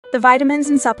the vitamins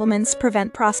and supplements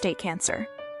prevent prostate cancer.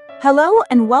 Hello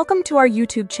and welcome to our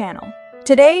YouTube channel.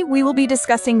 Today we will be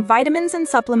discussing vitamins and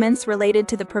supplements related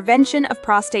to the prevention of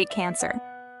prostate cancer.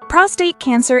 Prostate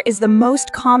cancer is the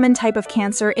most common type of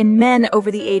cancer in men over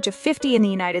the age of 50 in the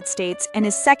United States and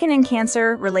is second in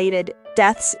cancer-related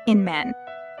deaths in men.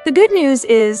 The good news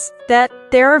is that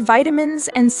there are vitamins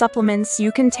and supplements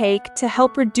you can take to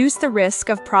help reduce the risk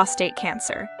of prostate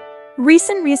cancer.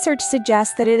 Recent research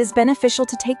suggests that it is beneficial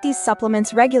to take these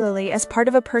supplements regularly as part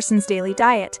of a person's daily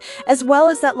diet, as well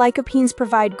as that lycopines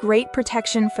provide great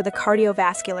protection for the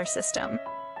cardiovascular system.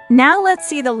 Now let's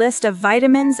see the list of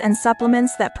vitamins and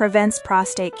supplements that prevents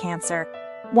prostate cancer.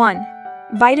 1.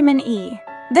 Vitamin E.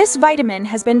 This vitamin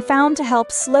has been found to help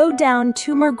slow down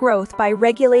tumor growth by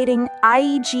regulating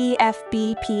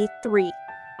IGF-BP3.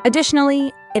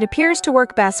 Additionally, it appears to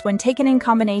work best when taken in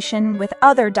combination with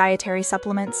other dietary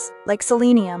supplements, like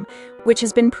selenium, which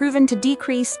has been proven to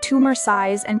decrease tumor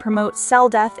size and promote cell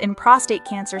death in prostate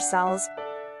cancer cells.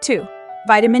 2.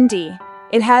 Vitamin D.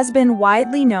 It has been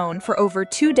widely known for over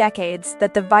 2 decades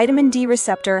that the vitamin D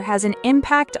receptor has an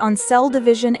impact on cell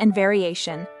division and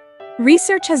variation.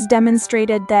 Research has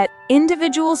demonstrated that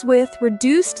individuals with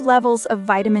reduced levels of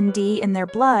vitamin D in their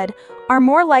blood are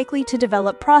more likely to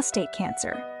develop prostate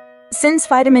cancer. Since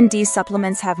vitamin D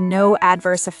supplements have no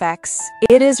adverse effects,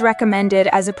 it is recommended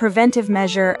as a preventive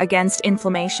measure against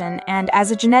inflammation and as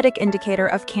a genetic indicator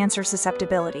of cancer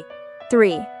susceptibility.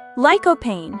 3.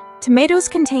 Lycopene. Tomatoes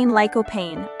contain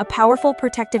lycopene, a powerful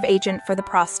protective agent for the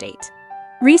prostate.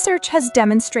 Research has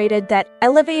demonstrated that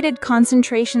elevated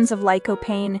concentrations of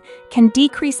lycopene can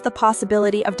decrease the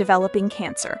possibility of developing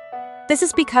cancer. This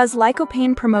is because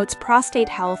lycopene promotes prostate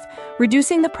health,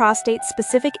 reducing the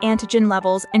prostate-specific antigen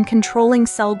levels and controlling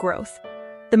cell growth.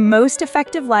 The most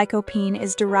effective lycopene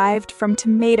is derived from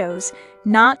tomatoes,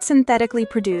 not synthetically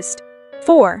produced.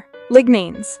 4.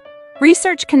 Lignanes.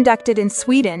 Research conducted in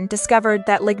Sweden discovered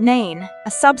that lignane,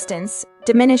 a substance,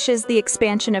 diminishes the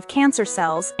expansion of cancer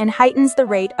cells and heightens the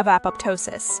rate of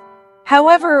apoptosis.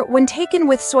 However, when taken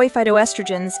with soy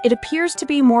phytoestrogens, it appears to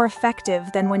be more effective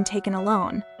than when taken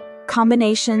alone.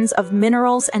 Combinations of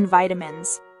minerals and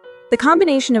vitamins. The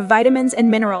combination of vitamins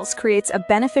and minerals creates a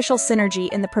beneficial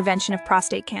synergy in the prevention of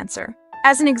prostate cancer.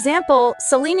 As an example,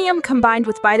 selenium combined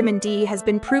with vitamin D has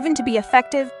been proven to be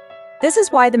effective. This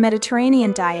is why the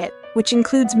Mediterranean diet, which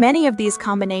includes many of these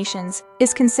combinations,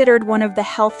 is considered one of the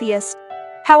healthiest.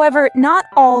 However, not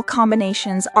all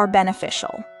combinations are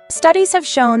beneficial. Studies have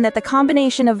shown that the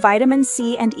combination of vitamin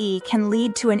C and E can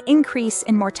lead to an increase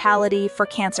in mortality for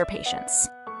cancer patients.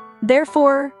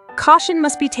 Therefore, caution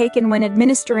must be taken when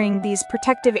administering these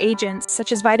protective agents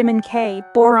such as vitamin K,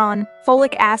 boron,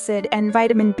 folic acid, and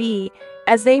vitamin B,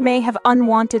 as they may have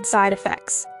unwanted side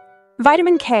effects.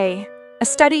 Vitamin K. A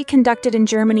study conducted in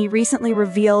Germany recently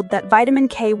revealed that vitamin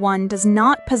K1 does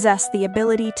not possess the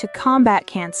ability to combat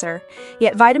cancer,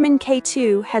 yet vitamin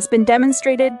K2 has been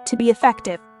demonstrated to be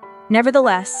effective.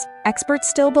 Nevertheless, experts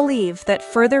still believe that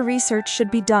further research should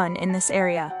be done in this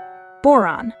area.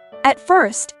 Boron. At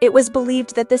first, it was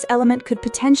believed that this element could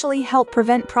potentially help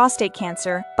prevent prostate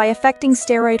cancer by affecting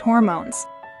steroid hormones.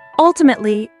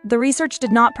 Ultimately, the research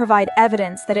did not provide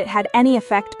evidence that it had any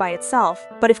effect by itself,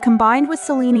 but if combined with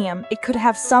selenium, it could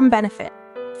have some benefit.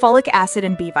 Folic acid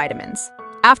and B vitamins.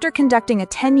 After conducting a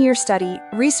 10-year study,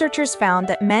 researchers found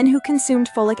that men who consumed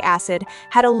folic acid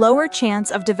had a lower chance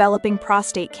of developing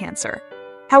prostate cancer.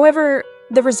 However,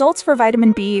 the results for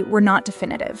vitamin B were not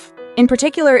definitive. In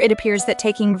particular, it appears that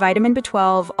taking vitamin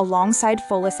B12 alongside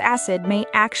folic acid may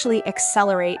actually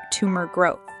accelerate tumor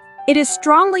growth. It is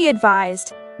strongly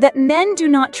advised that men do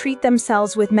not treat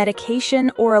themselves with medication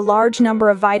or a large number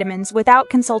of vitamins without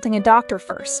consulting a doctor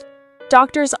first.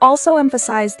 Doctors also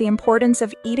emphasize the importance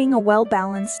of eating a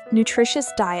well-balanced, nutritious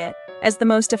diet as the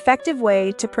most effective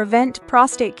way to prevent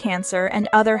prostate cancer and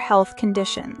other health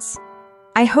conditions.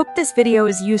 I hope this video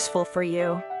is useful for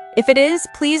you. If it is,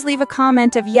 please leave a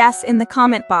comment of yes in the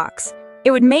comment box.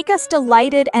 It would make us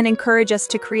delighted and encourage us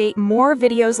to create more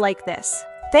videos like this.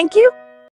 Thank you!